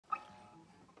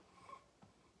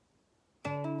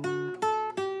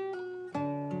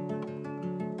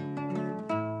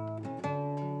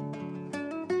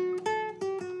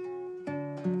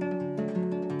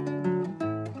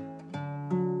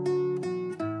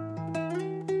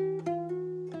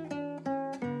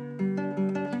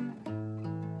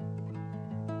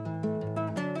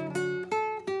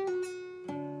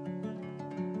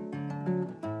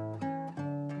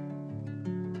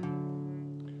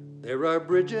there are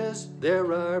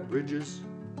bridges,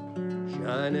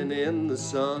 shining in the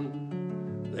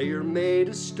sun. They are made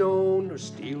of stone or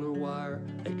steel or wire.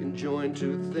 They can join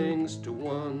two things to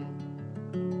one.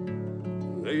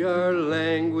 They are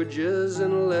languages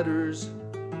and letters,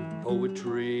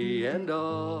 poetry and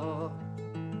awe.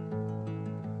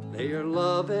 They are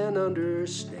love and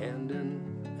understanding,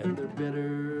 and they're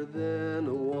better than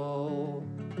a wall.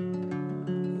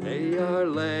 They are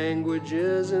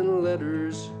languages and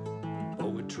letters,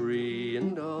 poetry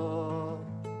and awe.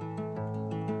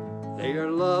 They are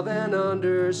love and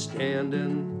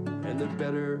understanding, and they're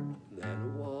better than a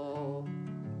wall.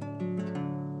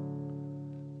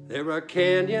 There are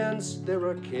canyons,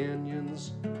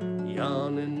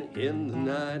 yawning in the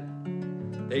night.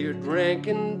 They are drank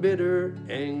in bitter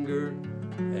anger,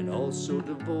 and also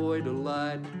devoid of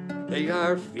light. They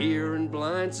are fear and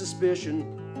blind suspicion,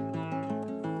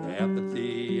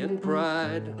 apathy and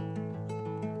pride.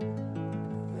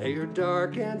 They are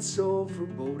dark and so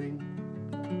foreboding,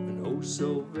 and oh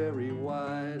so very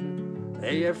wide.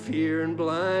 They have fear and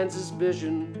blind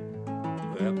suspicion,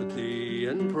 apathy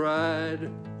and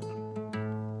pride.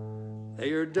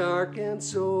 They are dark and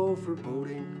so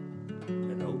foreboding,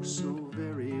 and oh so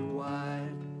very wide.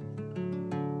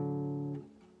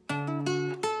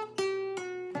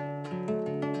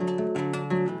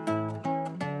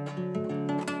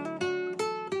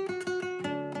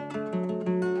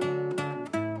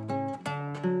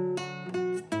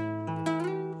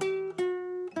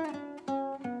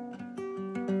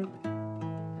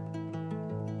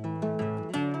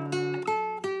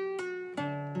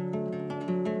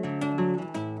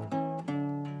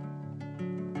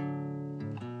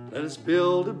 Let us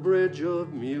build a bridge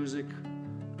of music,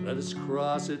 let us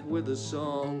cross it with a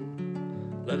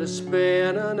song. Let us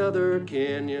span another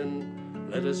canyon,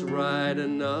 let us right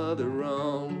another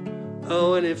wrong.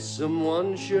 Oh, and if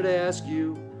someone should ask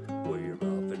you where you're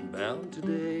off and bound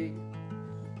today,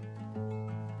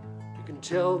 you can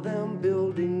tell them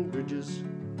building bridges,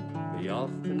 be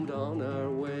off and on our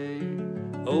way.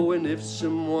 Oh, and if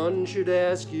someone should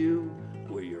ask you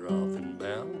where you're off and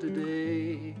bound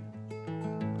today,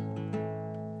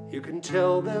 you can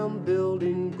tell them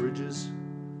building bridges,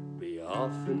 be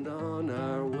off and on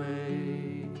our way.